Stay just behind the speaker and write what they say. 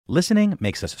Listening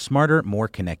makes us smarter, more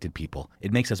connected people.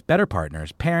 It makes us better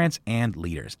partners, parents, and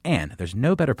leaders. And there's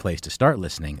no better place to start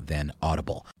listening than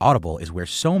Audible. Audible is where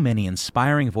so many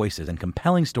inspiring voices and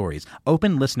compelling stories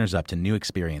open listeners up to new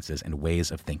experiences and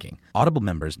ways of thinking. Audible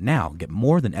members now get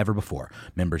more than ever before.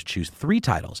 Members choose 3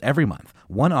 titles every month,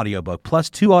 1 audiobook plus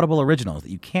 2 Audible originals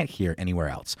that you can't hear anywhere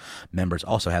else. Members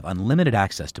also have unlimited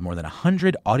access to more than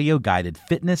 100 audio-guided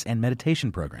fitness and meditation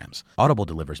programs. Audible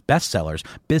delivers bestsellers,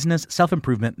 business,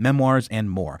 self-improvement, memoirs, and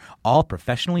more, all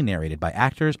professionally narrated by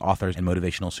actors, authors, and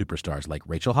motivational superstars like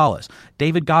Rachel Hollis,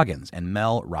 David Goggins, and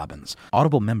Mel Robbins.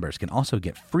 Audible members can also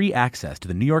get free access to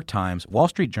the New York Times, Wall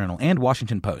Street Journal, and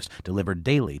Washington Post delivered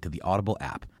daily to the Audible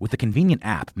app. With the convenient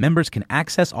app, members can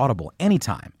access Audible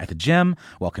anytime, at the gym,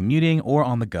 while commuting, or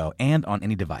on the go, and on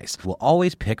any device. We'll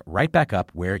always pick right back up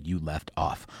where you left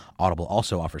off. Audible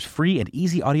also offers free and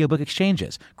easy audiobook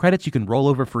exchanges, credits you can roll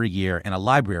over for a year, and a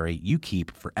library you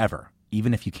keep forever,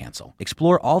 even if you cancel.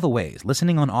 Explore all the ways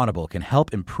listening on Audible can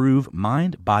help improve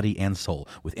mind, body, and soul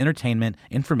with entertainment,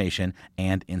 information,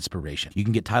 and inspiration. You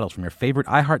can get titles from your favorite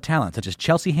iHeart talent such as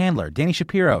Chelsea Handler, Danny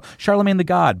Shapiro, Charlemagne the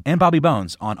God, and Bobby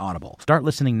Bones on Audible. Start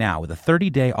listening now with a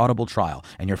 30-day Audible trial,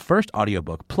 and your first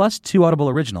audiobook plus 2 Audible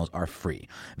originals are free.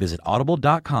 Visit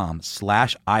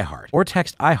audible.com/iHeart or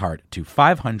text iHeart to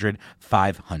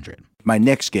 500-500. My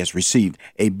next guest received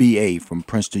a BA from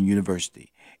Princeton University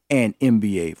and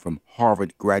MBA from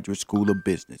Harvard Graduate School of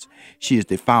Business. She is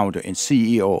the founder and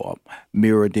CEO of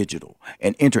Mirror Digital,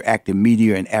 an interactive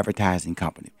media and advertising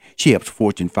company. She helps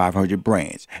Fortune 500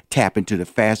 brands tap into the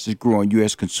fastest growing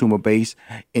U.S. consumer base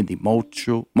in the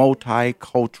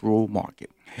multicultural market.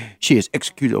 She has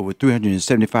executed over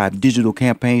 375 digital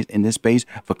campaigns in this space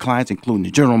for clients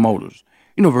including General Motors,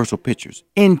 Universal Pictures,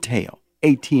 Intel,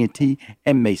 AT&T,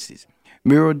 and Macy's.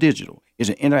 Mirror Digital is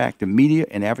an interactive media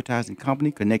and advertising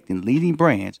company connecting leading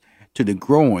brands to the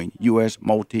growing U.S.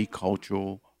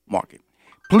 multicultural market.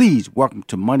 Please welcome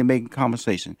to Money Making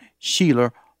Conversation,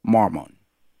 Sheila Marmon.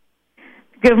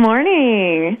 Good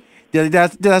morning. Did I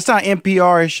sound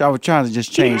NPR-ish? I was trying to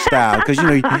just change style because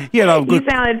you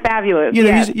sounded fabulous. You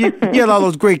had all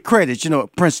those great credits.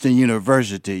 Princeton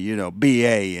University.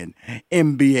 BA and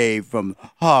MBA from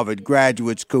Harvard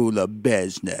Graduate School of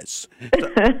Business.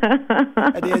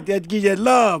 I'd give you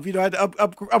love. I had to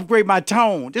upgrade my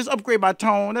tone. Just upgrade my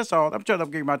tone. That's all. I'm trying to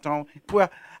upgrade my tone. Well,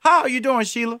 how are you doing,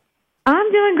 Sheila?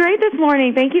 I'm doing great this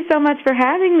morning. Thank you so much for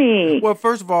having me. Well,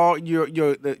 first of all,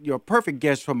 you're a perfect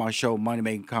guest for my show, Money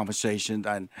Making Conversations,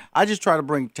 and I just try to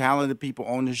bring talented people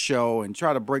on the show and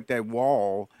try to break that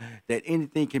wall that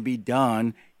anything can be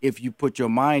done if you put your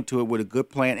mind to it with a good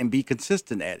plan and be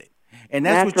consistent at it. And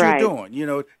that's what right. You're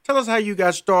doing. Tell us how you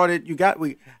got started.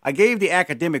 I gave the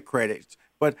academic credits,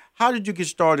 but how did you get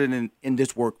started in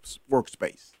this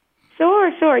workspace?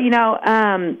 Sure.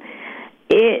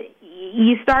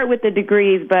 You start with the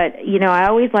degrees, but, I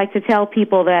always like to tell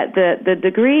people that the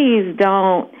degrees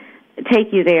don't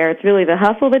take you there. It's really the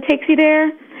hustle that takes you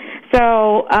there.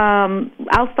 So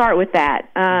I'll start with that.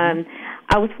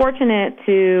 I was fortunate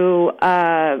to,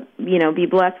 be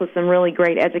blessed with some really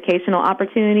great educational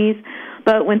opportunities.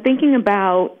 But when thinking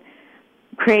about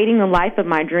creating the life of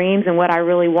my dreams and what I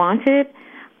really wanted,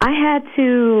 I had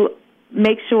to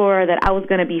make sure that I was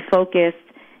going to be focused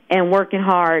and working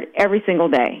hard every single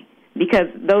day, because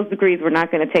those degrees were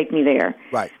not going to take me there.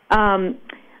 Right. I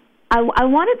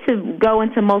wanted to go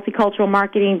into multicultural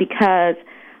marketing because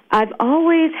I've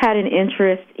always had an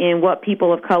interest in what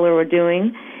people of color were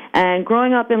doing. And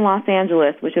growing up in Los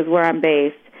Angeles, which is where I'm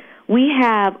based, we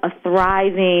have a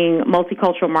thriving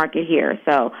multicultural market here.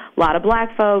 So a lot of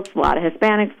black folks, a lot of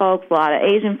Hispanic folks, a lot of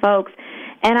Asian folks.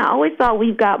 And I always thought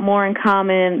we've got more in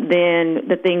common than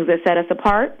the things that set us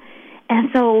apart. And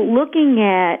so looking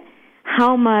at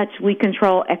how much we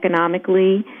control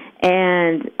economically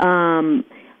and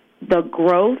the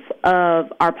growth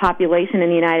of our population in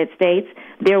the United States,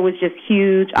 there was just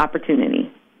huge opportunity.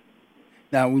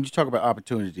 Now, when you talk about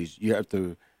opportunities, you have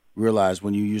to realize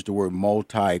when you use the word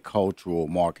multicultural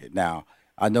market. Now,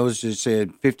 I noticed it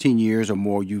said 15 years or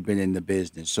more you've been in the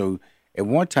business. So at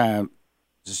one time,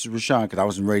 this is Rashawn, because I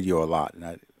was in radio a lot,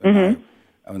 and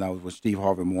when I was with Steve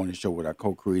Harvey Morning Show, where I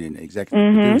co-created and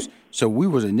executive produced. So we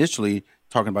was initially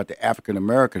talking about the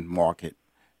African-American market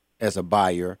as a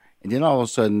buyer, and then all of a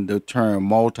sudden the term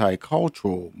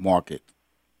multicultural market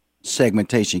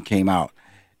segmentation came out,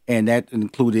 and that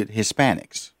included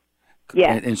Hispanics.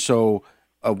 Yeah. And so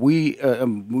we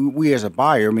as a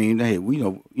buyer, hey,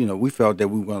 we felt that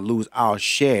we were going to lose our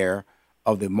share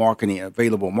of the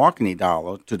available marketing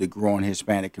dollar to the growing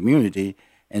Hispanic community,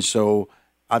 and so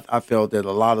I felt that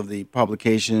a lot of the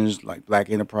publications like Black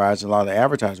Enterprise, a lot of the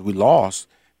advertisers, we lost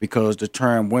because the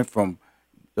term went from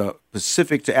the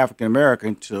Pacific to African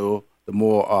American to the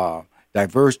more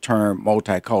diverse term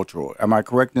multicultural. Am I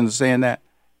correct in saying that?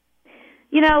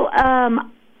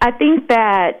 I think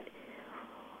that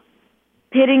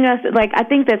pitting us, I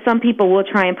think that some people will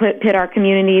try and pit our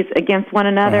communities against one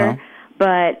another,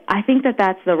 but I think that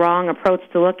that's the wrong approach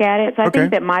to look at it. So I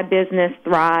think that my business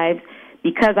thrives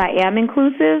because I am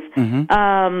inclusive.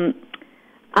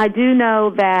 I do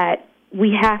know that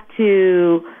we have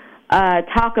to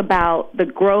talk about the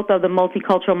growth of the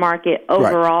multicultural market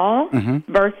overall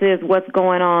versus what's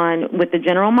going on with the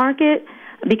general market,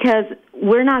 because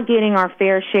we're not getting our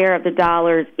fair share of the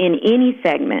dollars in any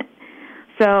segment.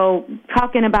 So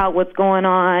talking about what's going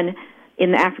on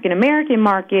in the African-American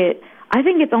market, I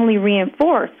think it's only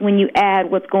reinforced when you add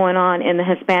what's going on in the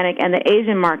Hispanic and the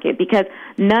Asian market, because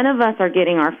none of us are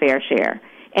getting our fair share.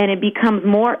 And it becomes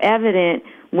more evident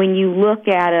when you look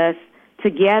at us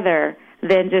together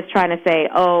than just trying to say,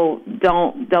 oh,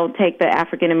 don't take the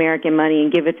African-American money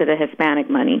and give it to the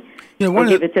Hispanic money, or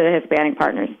give it to the Hispanic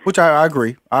partners. Which I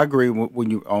agree. I agree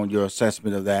when you on your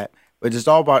assessment of that. But it's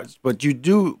all about, but you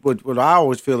do, what I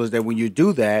always feel is that when you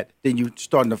do that, then you're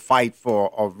starting to fight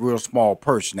for a real small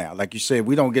purse now. Like you said,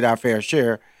 we don't get our fair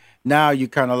share. Now you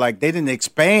kind of like, they didn't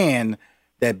expand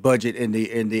that budget in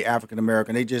the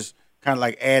African-American. They just kind of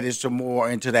like added some more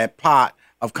into that pot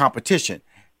of competition.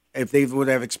 If they would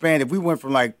have expanded, if we went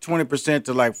from like 20%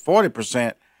 to like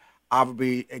 40%, I would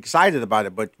be excited about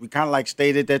it. But we kind of like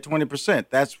stayed at that 20%.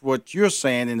 That's what you're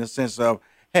saying in the sense of,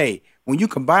 hey, when you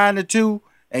combine the two,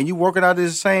 and you working out of the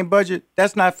same budget,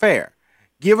 that's not fair.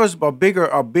 Give us a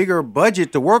bigger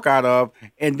budget to work out of,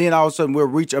 and then all of a sudden we'll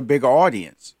reach a bigger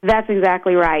audience. That's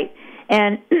exactly right.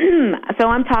 And so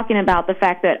I'm talking about the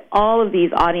fact that all of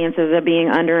these audiences are being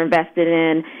underinvested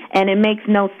in, and it makes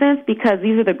no sense because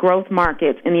these are the growth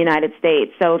markets in the United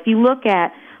States. So if you look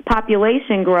at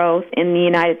population growth in the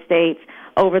United States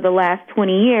over the last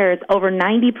 20 years, over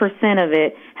 90% of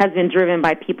it has been driven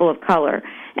by people of color.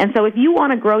 And so if you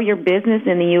want to grow your business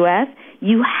in the U.S.,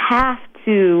 you have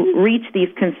to reach these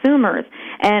consumers.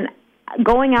 And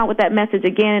going out with that message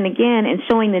again and again and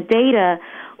showing the data,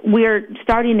 we're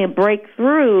starting to break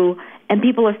through, and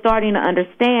people are starting to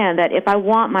understand that if I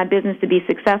want my business to be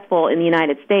successful in the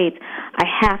United States, I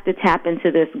have to tap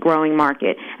into this growing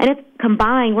market. And it's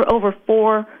combined, we're over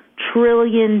 $4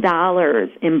 trillion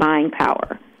in buying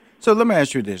power. So let me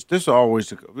ask you this. This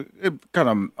always, it kind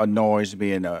of annoys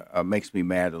me and makes me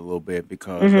mad a little bit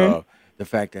because of the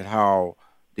fact that how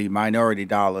the minority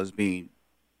dollar is being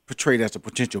portrayed as a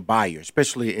potential buyer,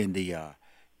 especially in the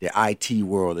IT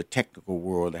world, the technical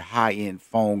world, the high-end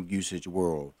phone usage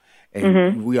world.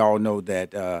 And we all know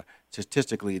that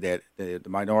statistically that the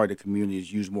minority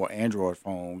communities use more Android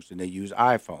phones than they use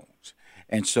iPhones.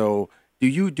 And so do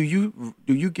you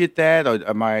get that, or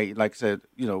am I, like I said,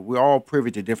 we're all privy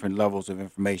to different levels of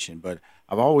information, but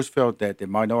I've always felt that the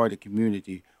minority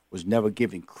community was never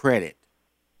given credit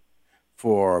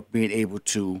for being able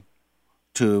to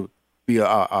be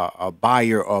a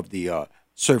buyer of the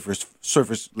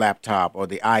Surface laptop or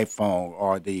the iPhone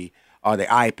or the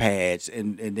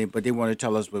iPads, but they want to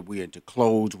tell us that we're into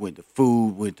clothes, we're into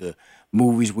food, we're into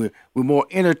movies, we're more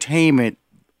entertainment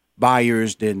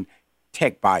buyers than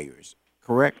tech buyers.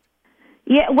 Correct?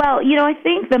 Yeah, well, I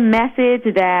think the message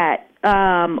that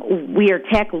we are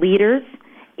tech leaders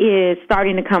is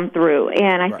starting to come through,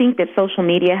 and I think that social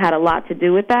media had a lot to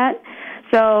do with that.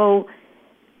 So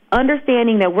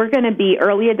understanding that we're going to be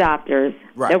early adopters,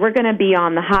 that we're going to be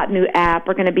on the hot new app,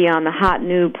 we're going to be on the hot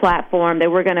new platform,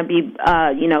 that we're going to be,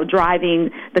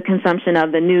 driving the consumption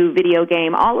of the new video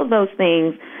game, all of those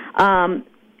things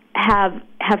have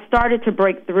started to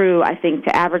break through, I think,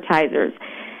 to advertisers.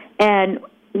 And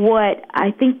what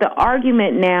I think the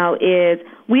argument now is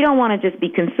we don't want to just be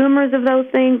consumers of those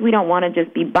things. We don't want to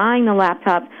just be buying the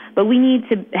laptops, but we need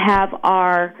to have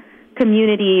our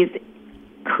communities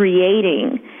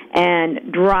creating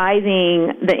and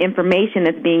driving the information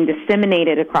that's being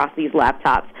disseminated across these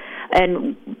laptops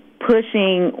and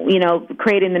pushing,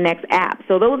 creating the next app.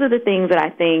 So those are the things that I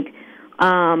think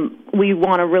we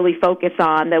want to really focus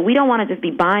on, that we don't want to just be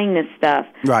buying this stuff.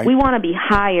 Right. We want to be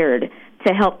hired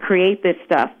to help create this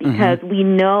stuff because we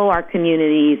know our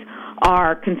communities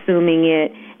are consuming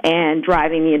it and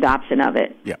driving the adoption of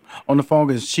it. Yeah. On the phone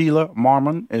is Sheila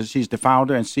Marmon, and she's the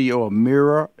founder and CEO of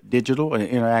Mirror Digital, an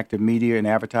interactive media and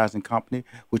advertising company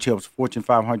which helps Fortune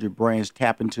 500 brands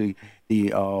tap into the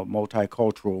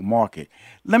multicultural market.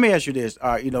 Let me ask you this.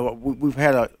 We've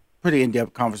had a pretty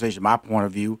in-depth conversation, my point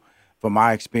of view, from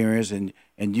my experience, and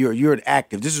you're an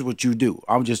active. This is what you do.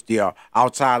 I'm just the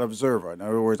outside observer. In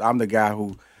other words, I'm the guy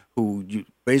who who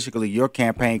basically your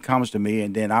campaign comes to me,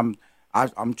 and then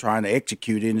I'm trying to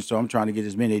execute it, and so I'm trying to get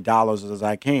as many dollars as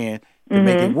I can to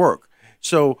make it work.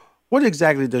 So what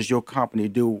exactly does your company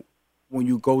do when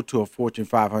you go to a Fortune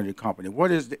 500 company?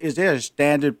 Is there a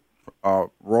standard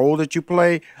role that you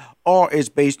play, or is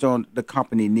based on the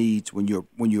company needs when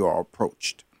you are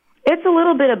approached? It's a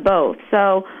little bit of both.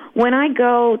 So when I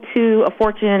go to a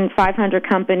Fortune 500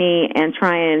 company and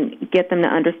try and get them to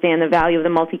understand the value of the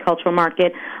multicultural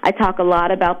market, I talk a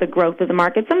lot about the growth of the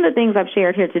market, some of the things I've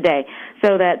shared here today,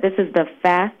 so that this is the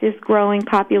fastest growing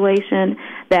population,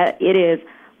 that it is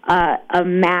a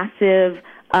massive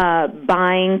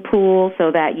buying pool,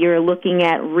 so that you're looking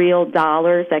at real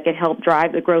dollars that could help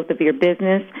drive the growth of your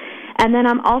business. And then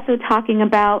I'm also talking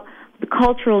about the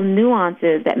cultural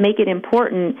nuances that make it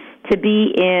important to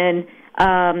be in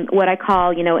what I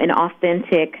call, an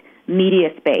authentic media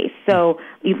space. So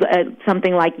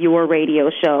something like your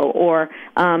radio show, or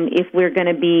if we're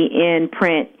going to be in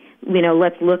print,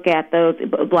 let's look at those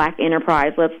Black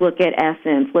Enterprise. Let's look at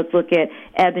Essence. Let's look at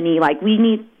Ebony. Like we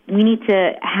need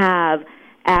to have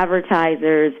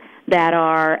advertisers that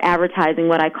are advertising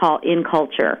what I call in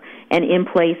culture and in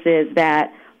places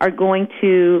that are going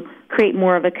to create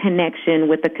more of a connection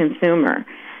with the consumer.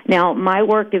 Now, my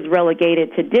work is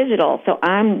relegated to digital, so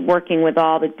I'm working with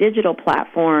all the digital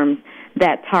platforms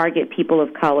that target people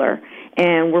of color,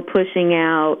 and we're pushing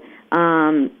out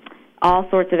all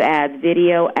sorts of ads,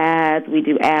 video ads. We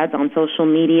do ads on social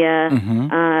media.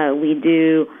 We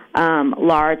do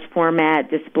large format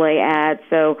display ads.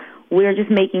 So we're just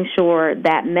making sure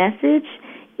that message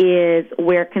is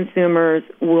where consumers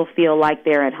will feel like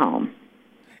they're at home.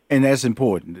 And that's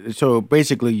important. So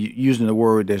basically, using the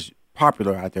word that's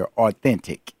popular out there,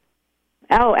 authentic.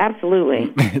 Oh,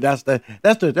 absolutely. that's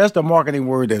the marketing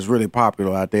word that's really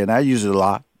popular out there, and I use it a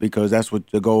lot because that's what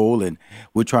the goal. And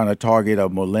we're trying to target a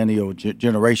millennial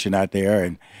generation out there,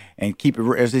 and keep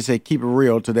it, as they say, keep it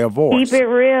real to their voice. Keep it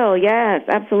real, yes,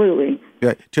 absolutely.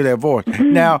 Yeah, to their voice.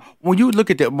 Now, when you look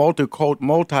at the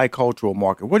multicultural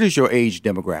market, what is your age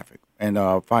demographic, and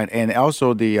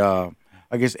also the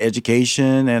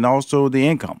education, and also the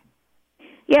income?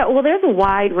 Yeah, well, there's a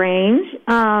wide range.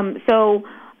 So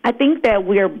I think that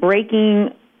we're breaking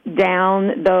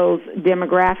down those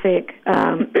demographic,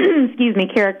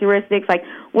 characteristics. Like,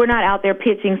 we're not out there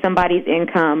pitching somebody's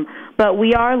income, but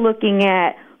we are looking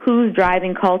at who's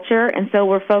driving culture, and so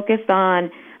we're focused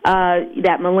on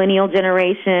that millennial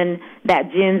generation,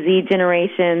 that Gen Z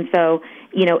generation. So,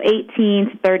 18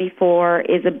 to 34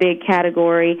 is a big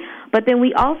category. But then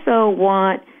we also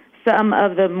want some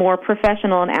of the more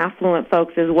professional and affluent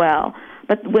folks as well.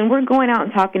 But when we're going out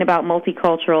and talking about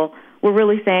multicultural, we're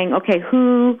really saying, okay,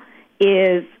 who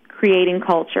is creating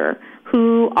culture?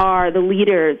 Who are the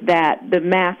leaders that the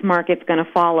mass market's going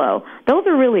to follow? Those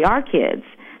are really our kids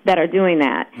that are doing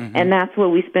that. And that's what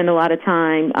we spend a lot of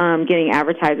time getting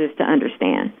advertisers to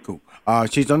understand. Cool.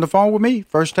 She's on the phone with me.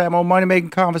 First time on Money Making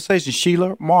Conversation.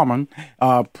 Sheila Marmon,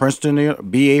 Princeton,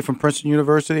 BA from Princeton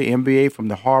University, MBA from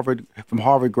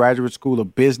Harvard Graduate School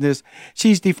of Business.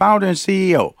 She's the founder and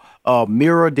CEO of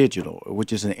Mirror Digital,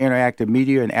 which is an interactive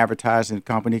media and advertising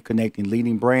company connecting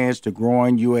leading brands to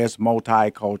growing U.S.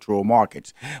 multicultural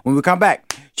markets. When we come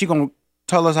back, she's going to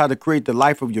tell us how to create the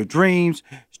life of your dreams,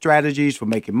 strategies for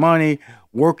making money,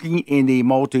 working in the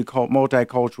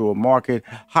multicultural market,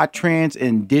 hot trends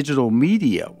in digital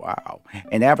media,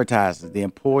 and advertising, the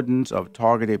importance of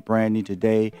targeted branding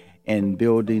today and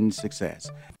building success.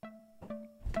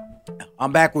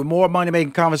 I'm back with more Money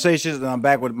Making Conversations, and I'm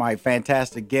back with my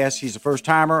fantastic guest. She's a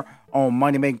first-timer on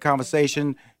Money Making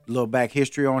Conversation. A little back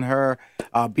history on her.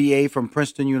 BA from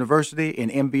Princeton University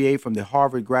and MBA from the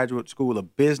Harvard Graduate School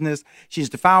of Business. She's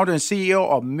the founder and CEO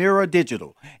of Mirror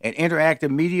Digital, an interactive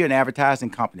media and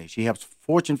advertising company. She helps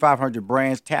Fortune 500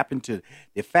 brands tap into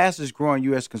the fastest growing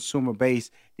U.S. consumer base,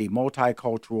 the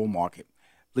multicultural market.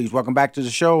 Please welcome back to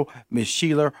the show, Ms.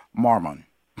 Sheila Marmon.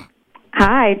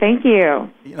 Hi, thank you.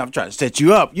 I'm trying to set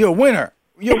you up. You're a winner.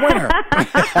 You're a winner.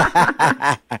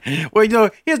 Well,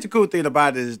 here's the cool thing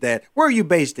about it is that, where are you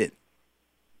based in?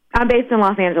 I'm based in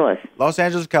Los Angeles. Los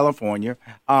Angeles, California.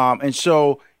 And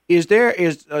so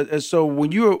so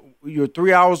when you're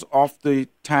 3 hours off the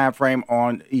time frame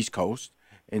on East Coast,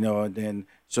 then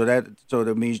so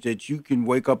that means that you can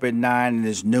wake up at 9 and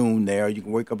it's noon there. You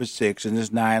can wake up at 6 and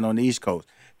it's 9 on the East Coast.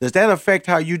 Does that affect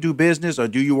how you do business, or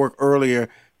do you work earlier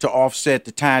to offset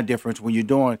the time difference when you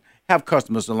have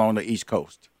customers along the East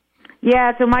Coast?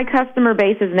 Yeah, so my customer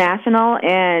base is national,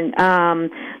 and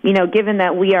given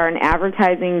that we are an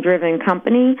advertising-driven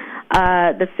company,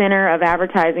 the center of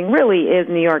advertising really is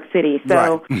New York City.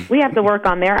 So we have to work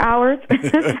on their hours.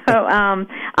 So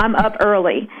I'm up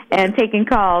early and taking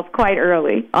calls quite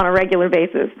early on a regular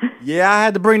basis. Yeah, I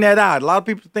had to bring that out. A lot of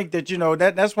people think that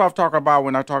that's what I'm talking about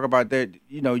when I talk about that.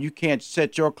 You can't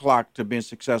set your clock to being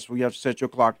successful. You have to set your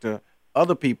clock to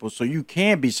other people so you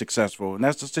can be successful, and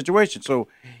that's the situation. So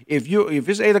if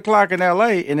it's 8 o'clock in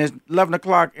LA and it's 11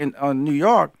 o'clock in New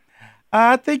York,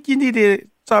 I think you need to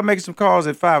start making some calls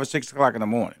at 5 or 6 o'clock in the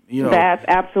morning. That's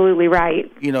absolutely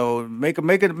right.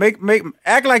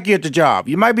 Act like you're at the job.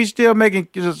 You might be still making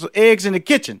eggs in the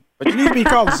kitchen, but you need to be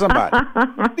calling somebody.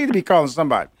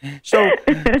 So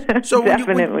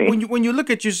Definitely. when you look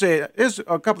at, you said there's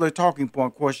a couple of talking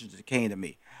point questions that came to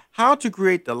me. How to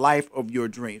create the life of your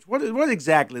dreams. What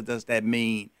exactly does that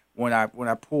mean when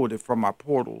I pulled it from my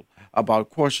portal about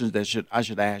questions that I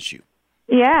should ask you?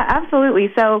 Yeah,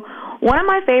 absolutely. So one of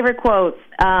my favorite quotes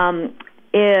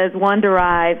is one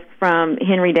derived from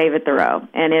Henry David Thoreau,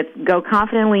 and it's "Go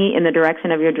confidently in the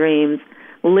direction of your dreams.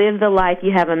 Live the life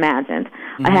you have imagined."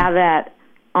 Mm-hmm. I have that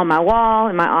on my wall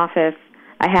in my office.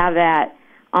 I have that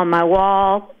on my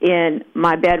wall in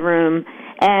my bedroom.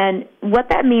 And what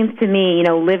that means to me,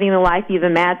 living the life you've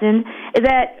imagined, is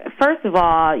that, first of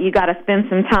all, you got to spend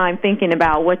some time thinking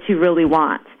about what you really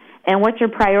want and what your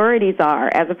priorities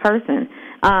are as a person.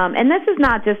 And this is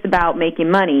not just about making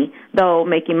money, though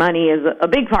making money is a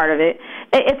big part of it.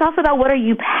 It's also about what are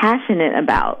you passionate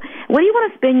about? What do you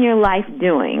want to spend your life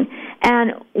doing?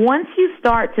 And once you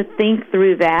start to think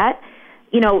through that,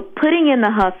 putting in the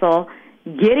hustle,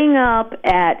 getting up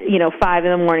at 5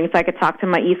 in the morning so I could talk to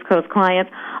my East Coast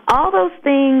clients, all those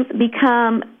things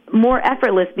become more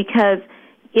effortless because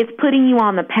it's putting you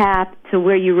on the path to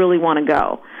where you really want to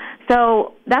go.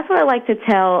 So that's what I like to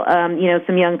tell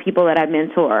some young people that I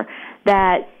mentor,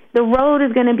 that the road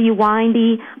is going to be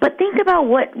windy, but think about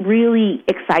what really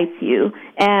excites you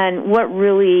and what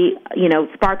really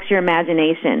sparks your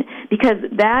imagination, because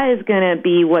that is going to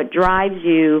be what drives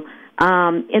you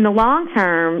in the long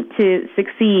term to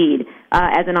succeed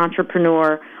as an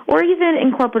entrepreneur, or even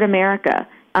in corporate America,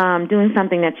 doing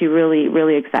something that you're really,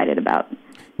 really excited about.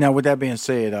 Now, with that being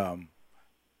said,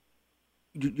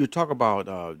 you talk about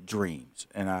dreams,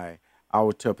 and I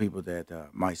would tell people that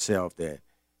myself that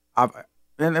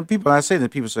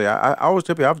people say I always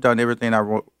tell people I've done everything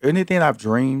anything I've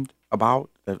dreamed about,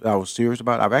 that I was serious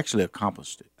about, I've actually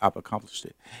accomplished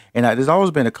it. And there's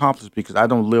always been accomplished because I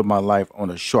don't live my life on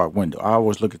a short window. I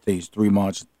always look at things 3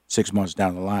 months, 6 months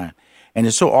down the line. And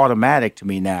it's so automatic to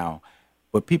me now.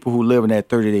 But people who live in that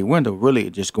 30-day window really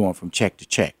are just going from check to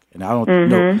check. And I don't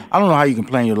know how you can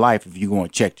plan your life if you're going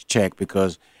check to check,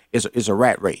 because it's a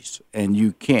rat race and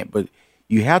you can't. But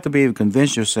you have to be able to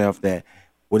convince yourself that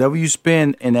whatever you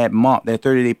spend in that month, that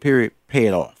 30-day period, pay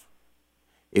it off.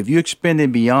 If you're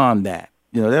expending beyond that,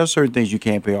 there are certain things you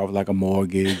can't pay off, like a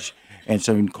mortgage and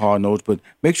certain car notes, but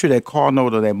make sure that car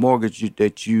note or that mortgage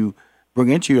that you bring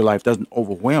into your life doesn't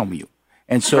overwhelm you.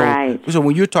 And so, So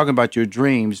when you're talking about your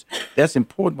dreams, that's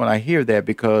important when I hear that,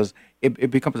 because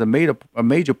it becomes a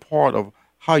major part of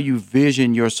how you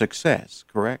vision your success,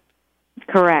 correct?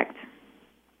 Correct.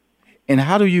 And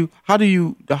how do you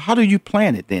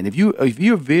plan it then? If you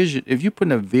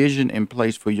put a vision in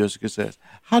place for your success,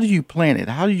 how do you plan it?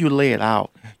 How do you lay it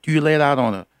out? Do you lay it out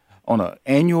on an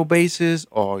annual basis,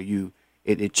 or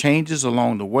it changes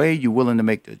along the way? You're willing to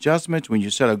make the adjustments when you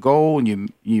set a goal and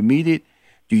you meet it?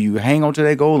 Do you hang on to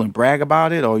that goal and brag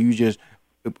about it, or you just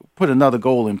put another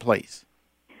goal in place?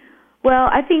 Well,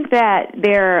 I think that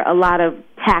there are a lot of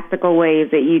tactical ways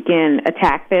that you can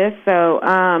attack this. So,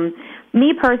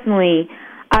 me personally,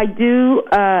 I do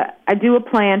a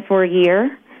plan for a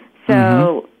year.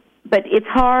 So, but it's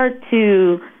hard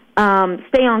to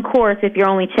stay on course if you're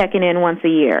only checking in once a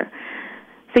year.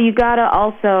 So you've got to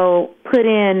also put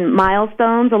in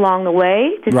milestones along the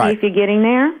way to see if you're getting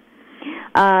there.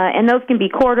 And those can be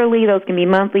quarterly, those can be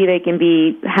monthly, they can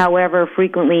be however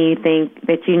frequently you think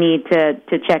that you need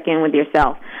to check in with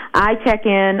yourself. I check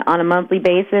in on a monthly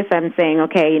basis. I'm saying,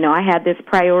 okay, I had this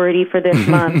priority for this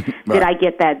month. Did I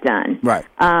get that done? Right.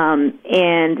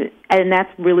 And that's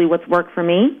really what's worked for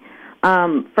me.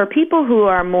 For people who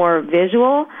are more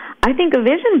visual, I think a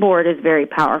vision board is very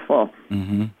powerful.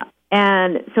 Mm-hmm.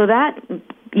 And so that,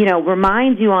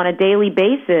 reminds you on a daily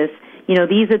basis,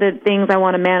 these are the things I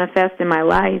want to manifest in my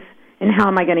life, and how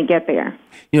am I going to get there?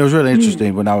 It was really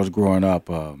interesting when I was growing up.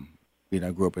 I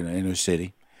grew up in the inner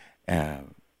city.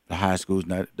 The high school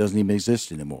doesn't even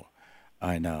exist anymore.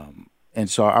 And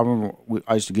so I remember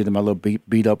I used to get in my little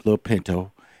beat up little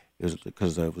Pinto, It was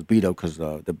because it was beat up because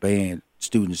the band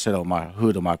students set on my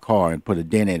hood of my car and put a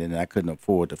dent in it, and I couldn't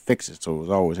afford to fix it. So it was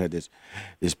always had this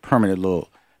permanent little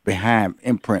behind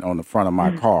imprint on the front of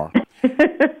my car.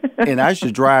 And I used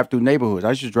to drive through neighborhoods.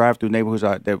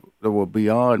 That were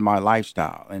beyond my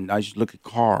lifestyle, and I used to look at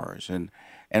cars, and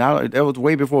that was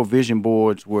way before vision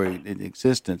boards were in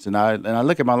existence. And I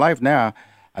look at my life now.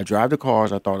 I drive the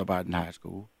cars I thought about in high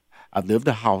school. I've lived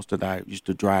the house that I used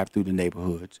to drive through the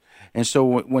neighborhoods. And so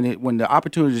when the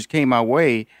opportunities came my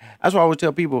way, that's why I always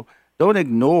tell people, don't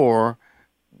ignore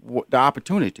the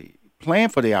opportunity. Plan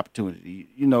for the opportunity.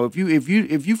 You know, if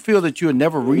you feel that you'll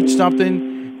never reach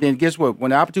something, then guess what?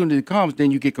 When the opportunity comes,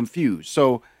 then you get confused.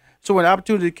 So when the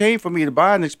opportunity came for me to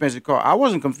buy an expensive car, I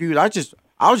wasn't confused. I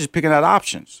was just picking out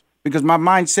options because my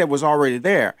mindset was already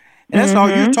there. And that's all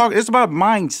you're talking. It's about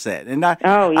mindset. And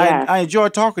I enjoy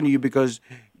talking to you because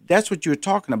that's what you're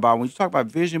talking about. When you talk about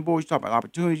vision boards, you talk about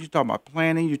opportunities, you talk about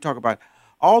planning, you talk about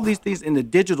all these things in the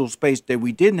digital space that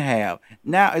we didn't have.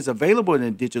 Now it's available in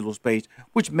the digital space,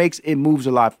 which makes it move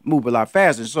a lot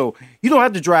faster. So you don't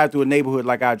have to drive through a neighborhood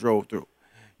like I drove through.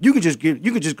 You could just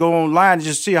go online and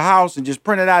just see a house and just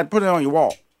print it out and put it on your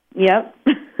wall. Yep.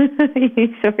 You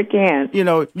sure can. You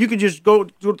know, you can just go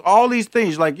through all these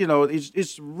things. Like, you know,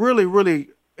 it's really, really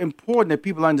important that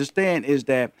people understand is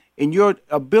that in your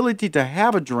ability to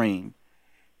have a dream,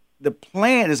 the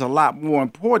plan is a lot more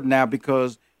important now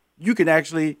because you can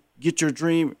actually get your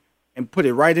dream and put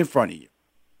it right in front of you.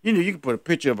 You know, you can put a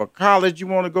picture of a college you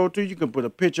want to go to. You can put a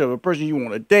picture of a person you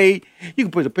want to date. You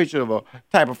can put a picture of a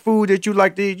type of food that you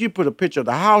like to eat. You put a picture of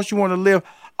the house you want to live.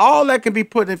 All that can be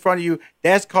put in front of you.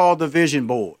 That's called the vision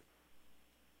board.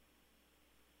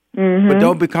 Mm-hmm. But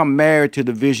don't become married to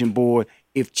the vision board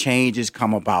if changes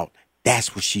come about.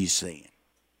 That's what she's saying.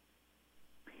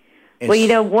 Well, you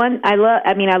know, I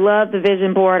love the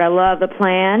vision board. I love the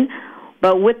plan.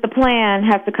 But with the plan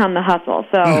has to come the hustle.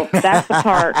 So that's the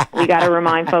part we got to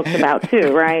remind folks about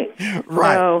too, right?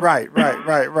 Right.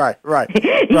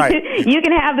 You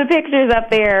can have the pictures up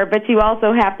there, but you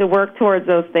also have to work towards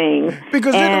those things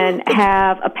and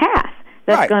have a path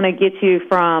that's going to get you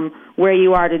from where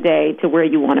you are today to where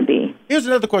you want to be. Here's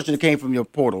another question that came from your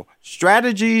portal.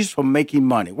 Strategies for making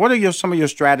money. What are some of your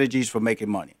strategies for making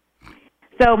money?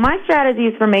 So my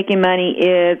strategies for making money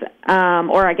is,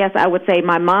 or I guess I would say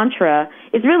my mantra,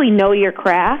 is really know your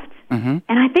craft. Mm-hmm.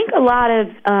 And I think a lot of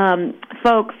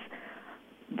folks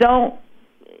don't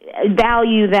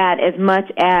value that as much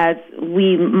as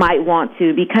we might want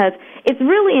to, because it's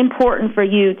really important for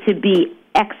you to be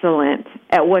excellent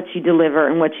at what you deliver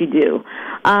and what you do.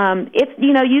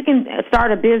 You can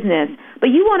start a business,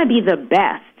 but you want to be the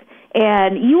best.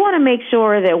 And you want to make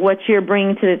sure that what you're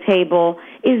bringing to the table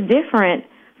is different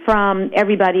from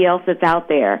everybody else that's out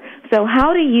there. So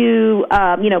how do you,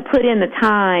 put in the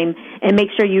time and make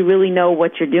sure you really know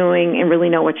what you're doing and really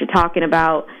know what you're talking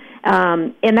about?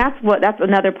 And that's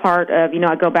another part of,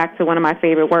 I go back to one of my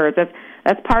favorite words.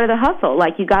 That's part of the hustle.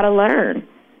 Like, you got to learn.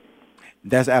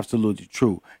 That's absolutely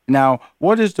true. Now,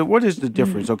 what is the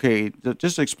difference? Okay,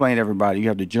 just to explain to everybody, you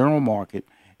have the general market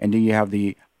and then you have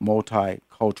the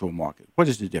multicultural market. What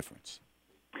is the difference?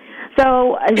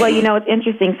 So, it's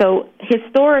interesting. So,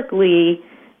 historically,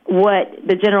 what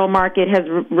the general market has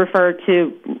referred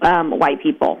to white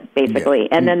people, basically,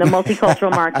 and then the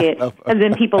multicultural market has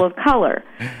been people of color.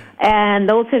 And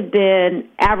those have been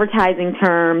advertising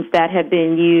terms that have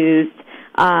been used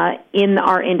in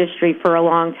our industry for a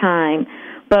long time.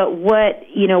 But what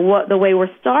the way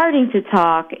we're starting to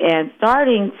talk and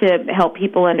starting to help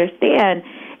people understand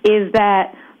is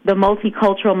that the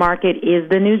multicultural market is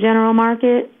the new general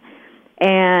market,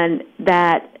 and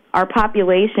that our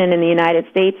population in the United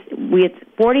States, it's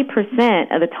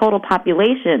 40% of the total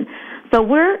population. So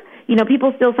we're,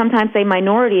 people still sometimes say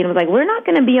minority, and it's like, we're not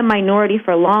going to be a minority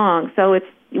for long. So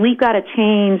we've got to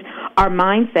change our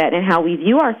mindset and how we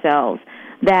view ourselves,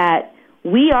 that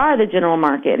we are the general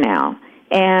market now,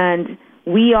 and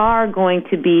we are going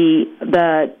to be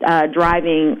the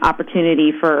driving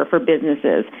opportunity for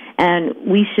businesses, and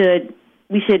we should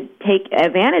take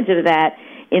advantage of that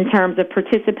in terms of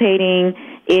participating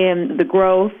in the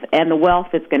growth and the wealth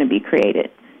that's going to be created.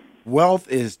 Wealth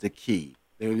is the key.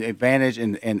 The advantage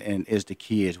and is the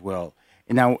key as well.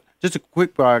 And now, just a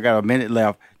quick, I got a minute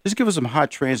left. Just give us some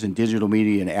hot trends in digital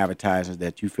media and advertising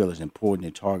that you feel is important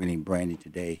in targeting branding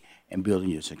today and building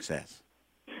your success.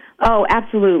 Oh,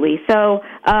 absolutely. So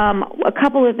a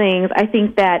couple of things. I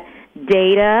think that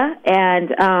data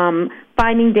and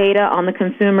finding data on the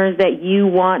consumers that you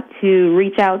want to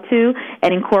reach out to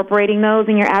and incorporating those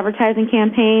in your advertising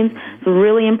campaigns is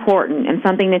really important and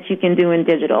something that you can do in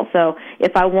digital. So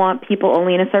if I want people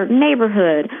only in a certain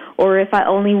neighborhood, or if I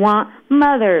only want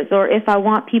mothers, or if I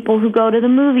want people who go to the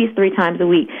movies 3 times a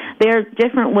week, there are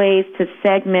different ways to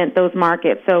segment those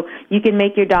markets so you can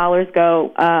make your dollars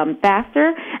go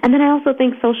faster. And then I also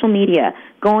think social media,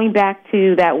 going back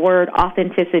to that word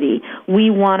authenticity, we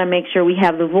want to make sure we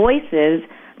have the voices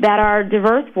that are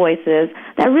diverse voices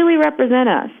that really represent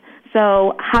us.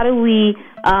 So how do we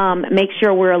make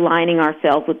sure we're aligning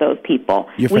ourselves with those people?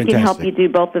 You're we fantastic. can help you do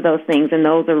both of those things, and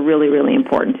those are really, really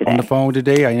important today. On the phone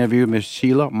today, I interviewed Miss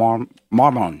Sheila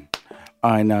Marmon,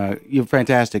 and you're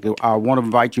fantastic. I want to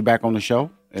invite you back on the show.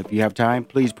 If you have time,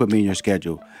 please put me in your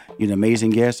schedule. You're an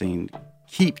amazing guest, and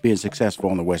keep being successful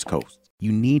on the West Coast.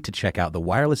 You need to check out the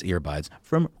wireless earbuds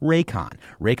from Raycon.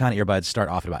 Raycon earbuds start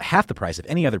off at about half the price of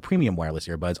any other premium wireless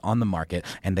earbuds on the market,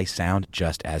 and they sound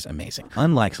just as amazing.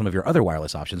 Unlike some of your other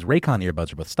wireless options, Raycon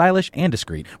earbuds are both stylish and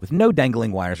discreet, with no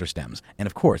dangling wires or stems. And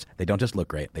of course, they don't just look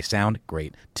great, they sound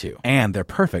great too. And they're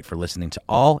perfect for listening to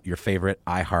all your favorite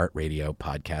iHeartRadio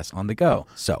podcasts on the go.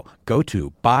 So go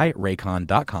to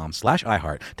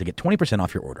buyraycon.com/iHeart to get 20%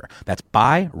 off your order. That's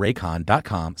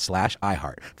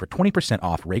buyraycon.com/iHeart for 20%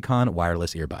 off Raycon wireless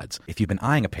earbuds. If you've been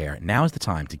eyeing a pair, now is the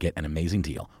time to get an amazing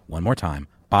deal. One more time,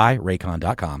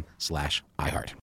 buyraycon.com/iHeart.